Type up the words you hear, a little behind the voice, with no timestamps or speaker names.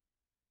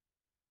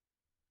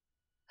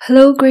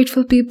Hello,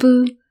 grateful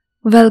people.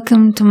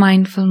 Welcome to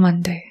Mindful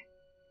Monday.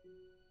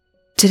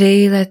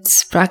 Today,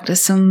 let's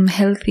practice some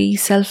healthy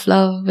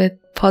self-love with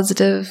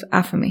positive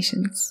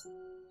affirmations.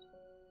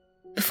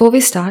 Before we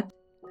start,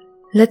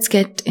 let's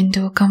get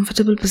into a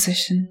comfortable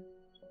position.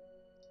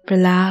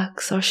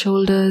 Relax our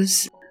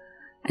shoulders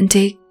and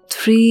take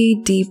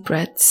 3 deep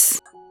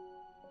breaths.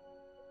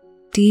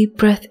 Deep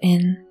breath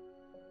in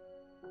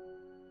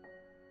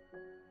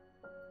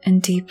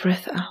and deep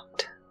breath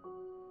out.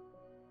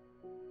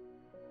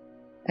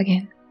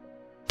 Again,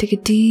 take a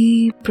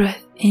deep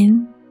breath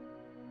in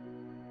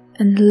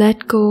and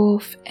let go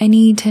of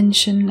any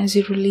tension as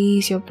you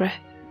release your breath.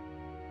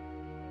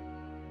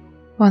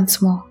 Once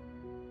more,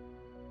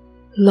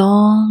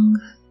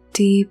 long,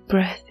 deep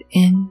breath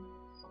in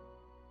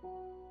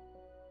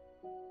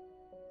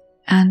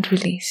and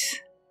release.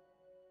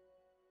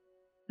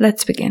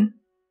 Let's begin.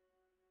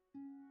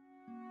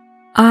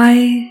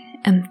 I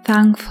am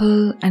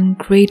thankful and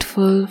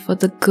grateful for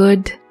the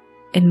good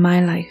in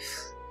my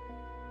life.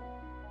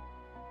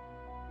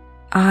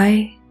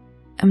 I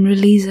am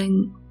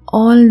releasing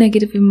all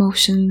negative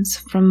emotions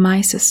from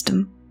my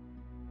system.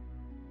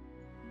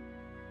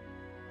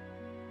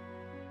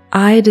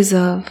 I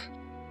deserve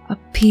a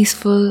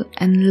peaceful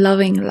and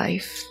loving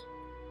life.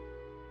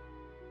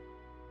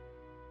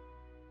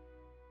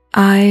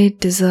 I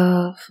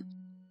deserve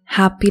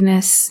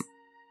happiness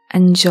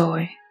and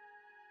joy.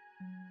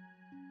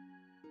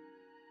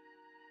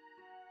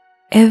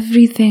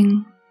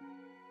 Everything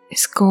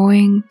is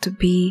going to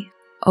be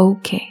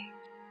okay.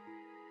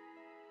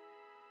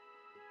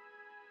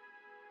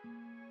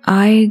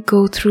 I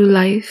go through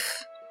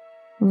life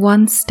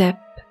one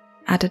step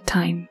at a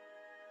time.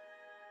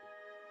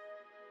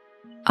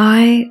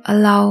 I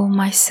allow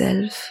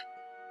myself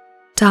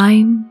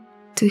time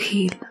to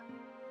heal.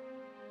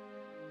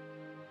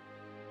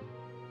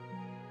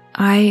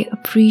 I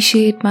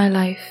appreciate my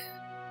life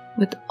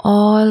with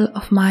all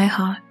of my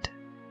heart.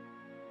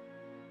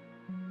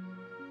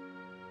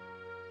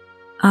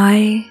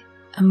 I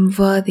am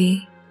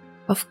worthy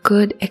of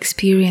good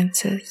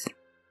experiences.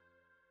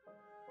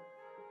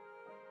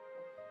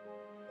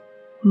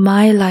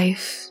 My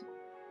life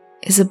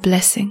is a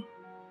blessing.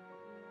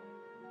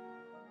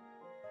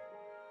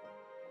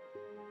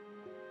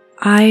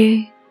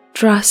 I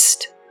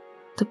trust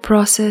the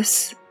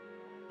process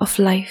of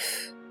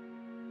life.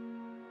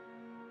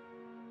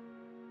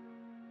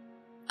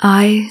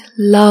 I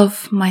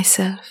love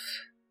myself.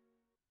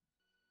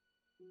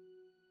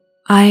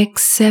 I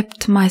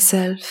accept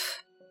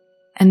myself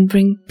and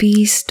bring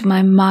peace to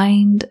my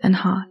mind and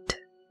heart.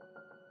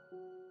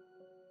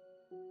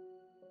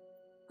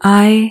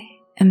 I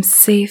am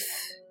safe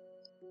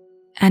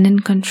and in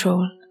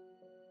control.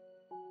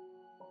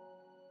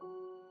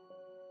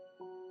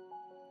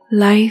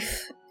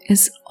 Life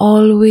is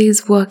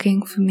always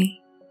working for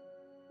me.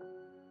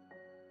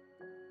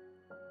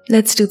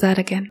 Let's do that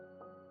again.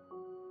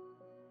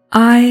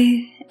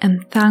 I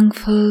am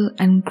thankful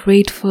and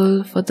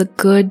grateful for the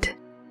good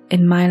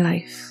in my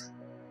life.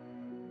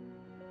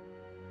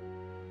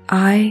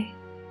 I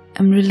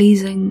am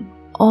releasing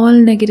all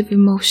negative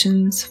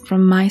emotions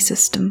from my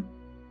system.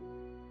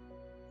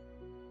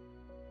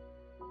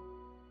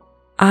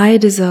 I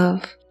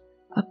deserve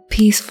a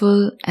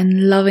peaceful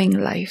and loving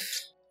life.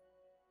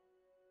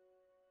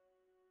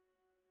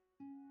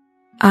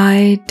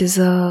 I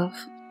deserve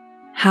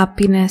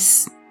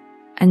happiness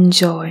and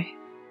joy.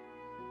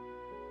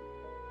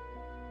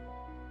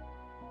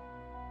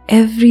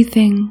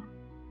 Everything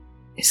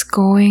is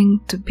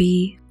going to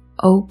be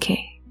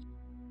okay.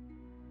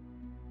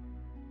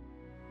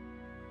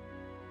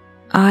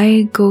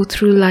 I go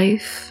through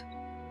life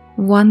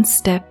one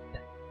step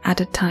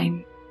at a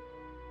time.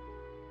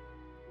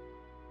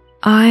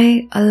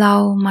 I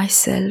allow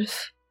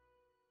myself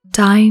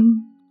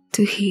time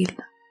to heal.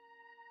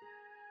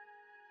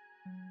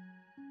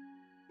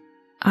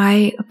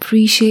 I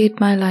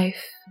appreciate my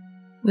life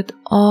with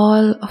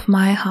all of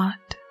my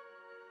heart.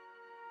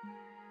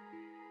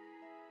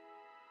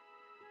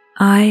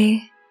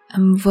 I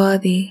am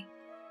worthy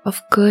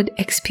of good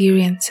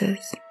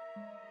experiences.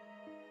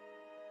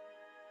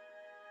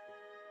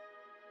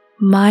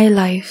 My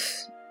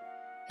life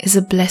is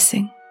a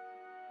blessing.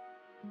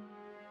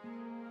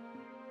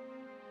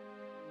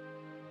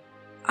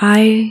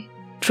 I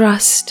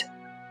trust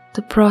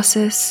the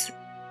process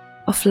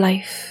of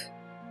life.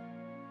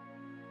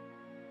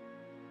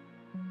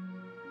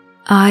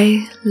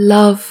 I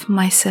love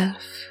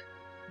myself.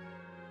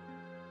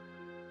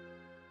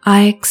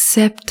 I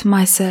accept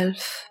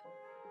myself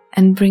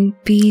and bring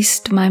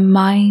peace to my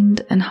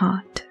mind and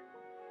heart.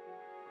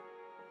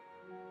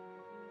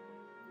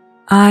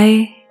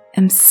 I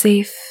am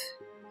safe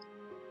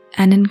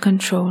and in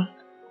control.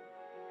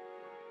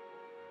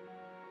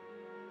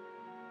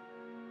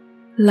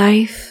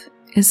 Life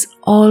is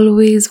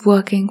always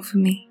working for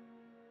me.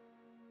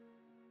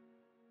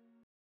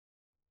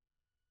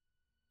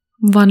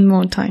 One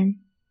more time.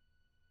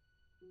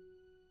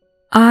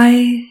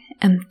 I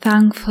am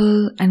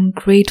thankful and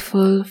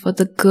grateful for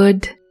the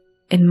good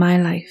in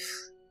my life.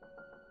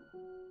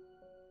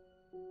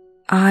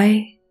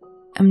 I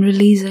am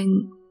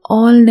releasing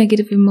all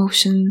negative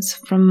emotions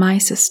from my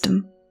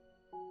system.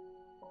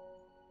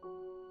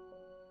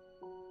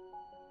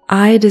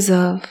 I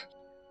deserve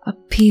a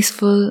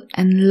peaceful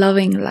and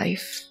loving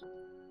life.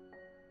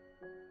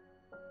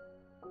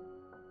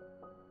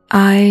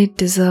 I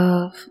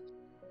deserve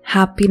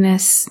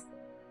happiness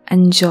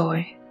and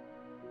joy.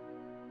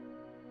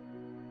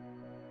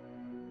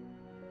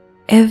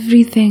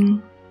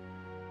 Everything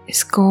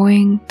is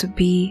going to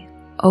be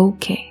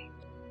okay.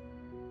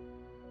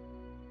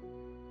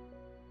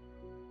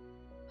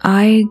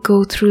 I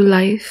go through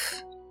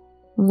life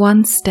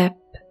one step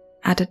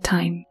at a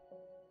time.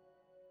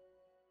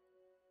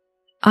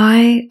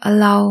 I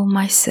allow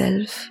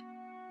myself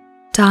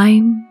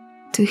time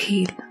to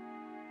heal.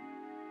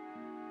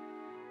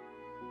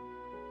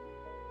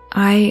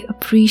 I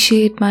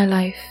appreciate my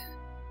life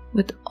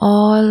with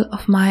all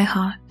of my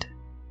heart.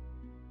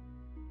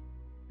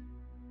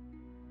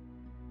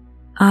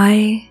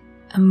 I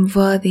am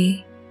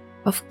worthy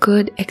of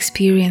good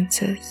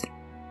experiences.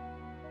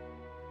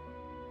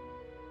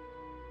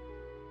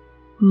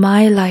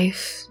 My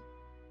life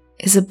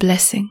is a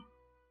blessing.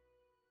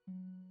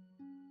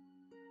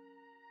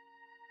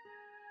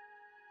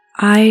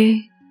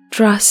 I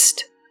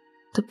trust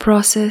the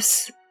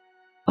process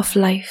of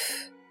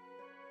life.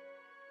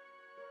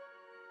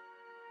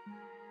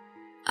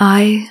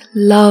 I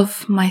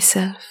love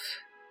myself.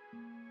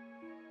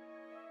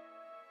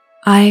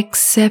 I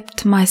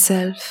accept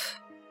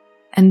myself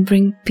and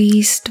bring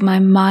peace to my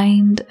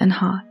mind and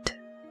heart.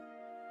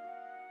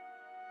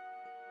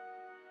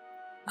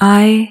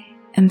 I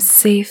am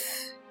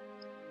safe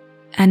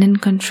and in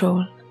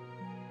control.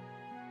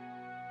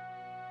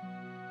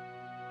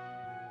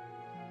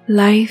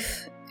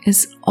 Life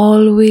is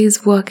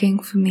always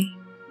working for me.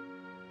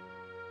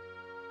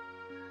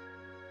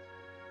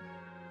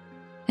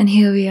 And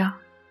here we are.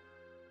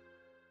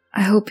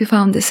 I hope you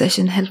found this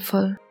session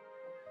helpful.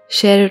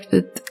 Share it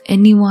with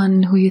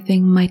anyone who you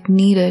think might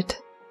need it,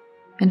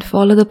 and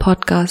follow the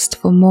podcast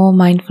for more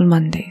Mindful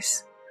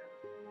Mondays.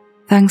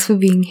 Thanks for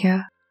being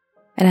here,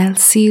 and I'll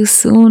see you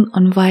soon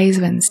on Wise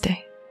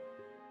Wednesday.